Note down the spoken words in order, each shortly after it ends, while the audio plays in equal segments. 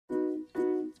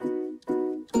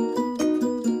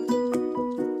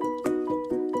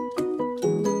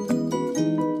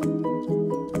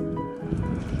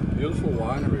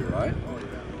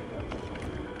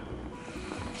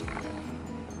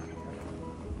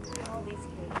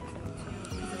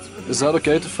Is that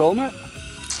okay to film it?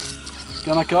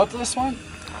 Can I cut this one?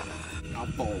 A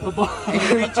ball. A ball.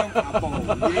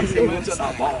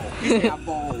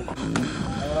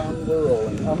 And we're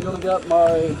rolling. I'm gonna get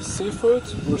my seafood.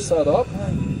 We're set up.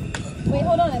 Wait,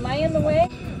 hold on. Am I in the way?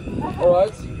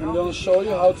 Alright, I'm gonna show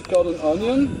you how to cut an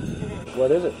onion.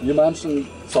 What is it? You mentioned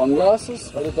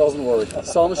sunglasses, but it doesn't work. The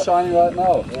sun is shining right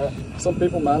now. Yeah. Some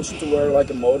people mentioned to wear like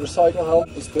a motorcycle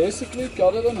helmet. It's basically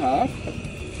cut it in half.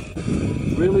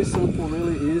 Really simple,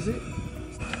 really easy.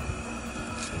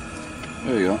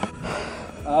 There you go.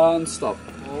 And stop.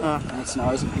 That's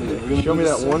nice and clean. Show me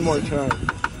that one more time.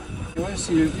 Anyway,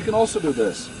 so you can also do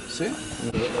this. See?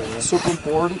 It's super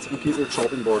important to keep your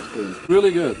chopping board clean.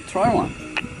 Really good. Try one.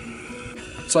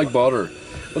 It's like butter.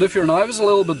 But if your knife is a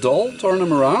little bit dull, turn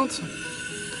them around.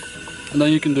 And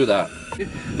then you can do that.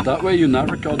 That way you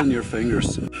never cut in your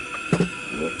fingers.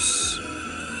 Whoops.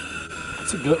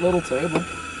 It's a good little table.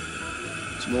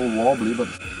 It's a little wobbly, but...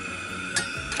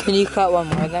 Can you cut one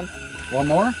more then? One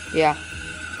more? Yeah.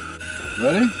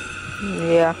 Ready?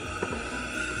 Yeah.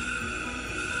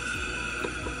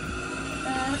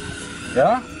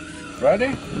 Yeah?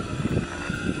 Ready?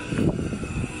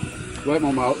 Right,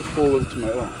 my mouth is full with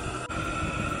tomato.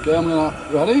 Okay, I'm gonna...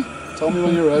 Ready? Tell me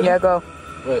when you're ready. Yeah, go.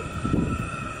 Wait.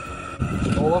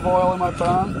 Olive oil in my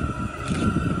pan.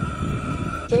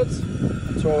 It.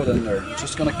 Throw it in there.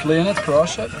 Just gonna clean it,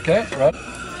 crush it. Okay, right.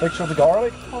 Picture of the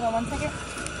garlic. Hold on 1 second.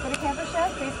 Go to Camper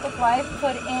Chef, Facebook Live,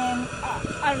 put in,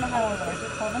 I don't know how long it was,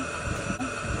 hold on.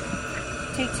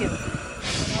 Take 2.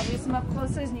 I'll do some up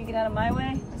closes and you get out of my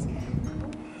way.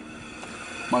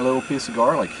 My little piece of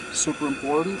garlic. Super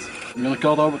important. I'm gonna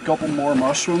cut out a couple more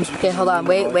mushrooms. Okay, hold on.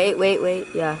 Wait.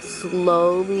 Yeah,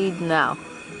 slowly now.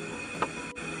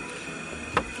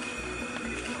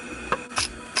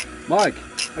 Mike,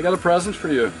 I got a present for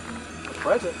you. A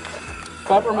present?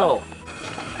 Peppermill.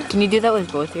 Can you do that with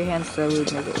both your hands so we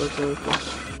would make it look really cool?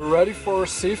 We're ready for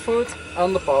seafood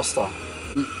and the pasta.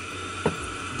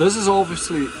 This is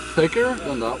obviously thicker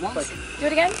than that one. Do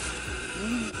it again.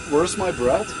 Where's my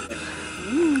bread?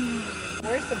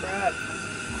 Where's the bread?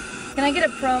 Can I get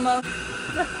a promo?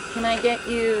 Can I get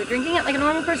you drinking it like a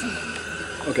normal person?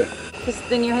 Okay. Because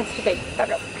then your head's too big.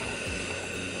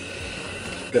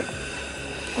 Okay.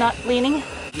 Not leaning.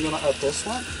 I'm gonna add this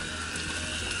one.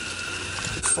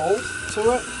 Salt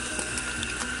to it.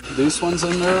 These ones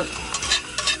in there.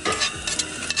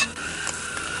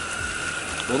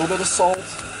 A little bit of salt.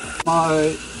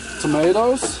 My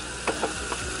tomatoes.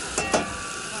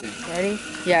 Ready?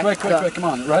 Yeah. Quick, come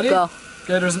on. Ready? Go.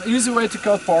 Okay, there's an easy way to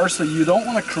cut parsley. You don't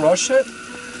want to crush it.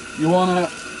 You want to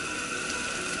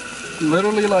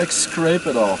literally like scrape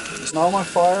it off. So now my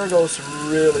fire goes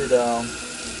really down.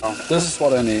 Oh, this is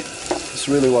what I need. It's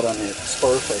really what I need. It's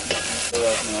perfect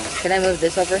right now. Can I move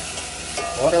this over?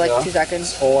 What? For like Yeah. 2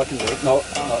 seconds? That's all I can do. No.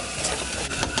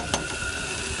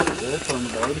 Okay, turn the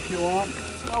barbecue on.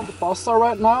 Have the pasta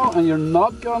right now, and you're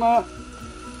not gonna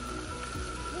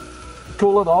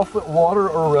cool it off with water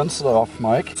or rinse it off,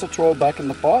 Mike. So throw it back in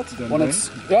the pot. When it's,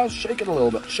 yeah, shake it a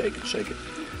little bit. Shake it.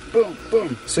 Boom,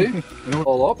 boom. See?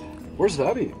 All up. Where's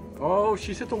Debbie? Oh,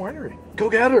 she's at the winery. Go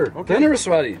get her. Okay. Dinner is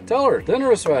ready. Tell her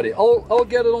dinner is ready. I'll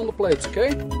get it on the plates,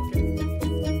 okay?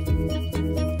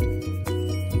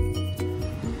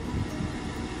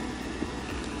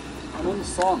 I'm in the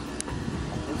sun.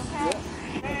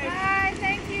 Okay. Hi,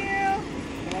 thank you.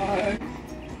 Bye.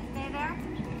 Stay there.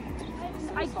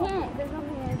 I can't. There's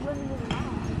nothing I literally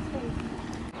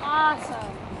know.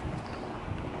 Awesome.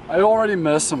 I already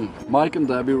miss them. Mike and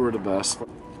Debbie were the best.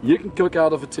 You can cook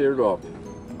out of a teardrop.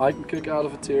 I can cook out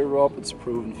of a teardrop. It's a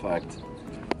proven fact.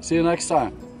 See you next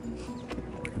time.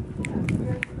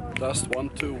 Test 1,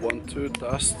 2, 1, 2.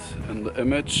 Test in the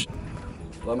image.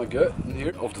 Let me go in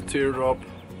here of the teardrop.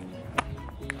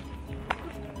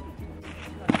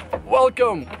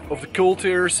 Welcome of the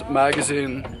Cooltears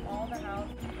Magazine.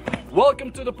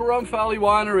 Welcome to the Pahrump Valley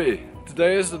Winery.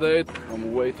 Today is the day.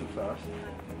 I'm way too fast.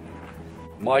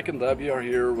 Mike and Debbie are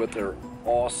here with their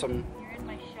awesome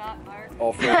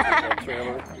off-road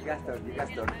trailer.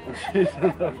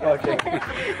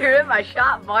 You're in my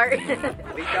shot, Bart.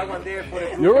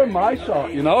 You're in my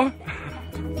shot, you know?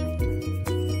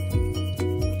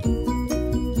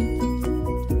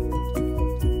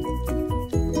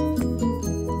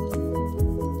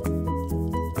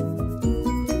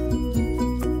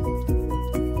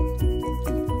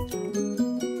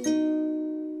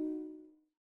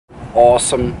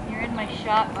 Awesome. You're in my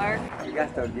shot, Bart. You're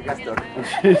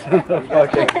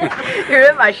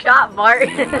in my shot, Bart.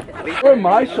 You're in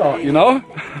my shot, you know?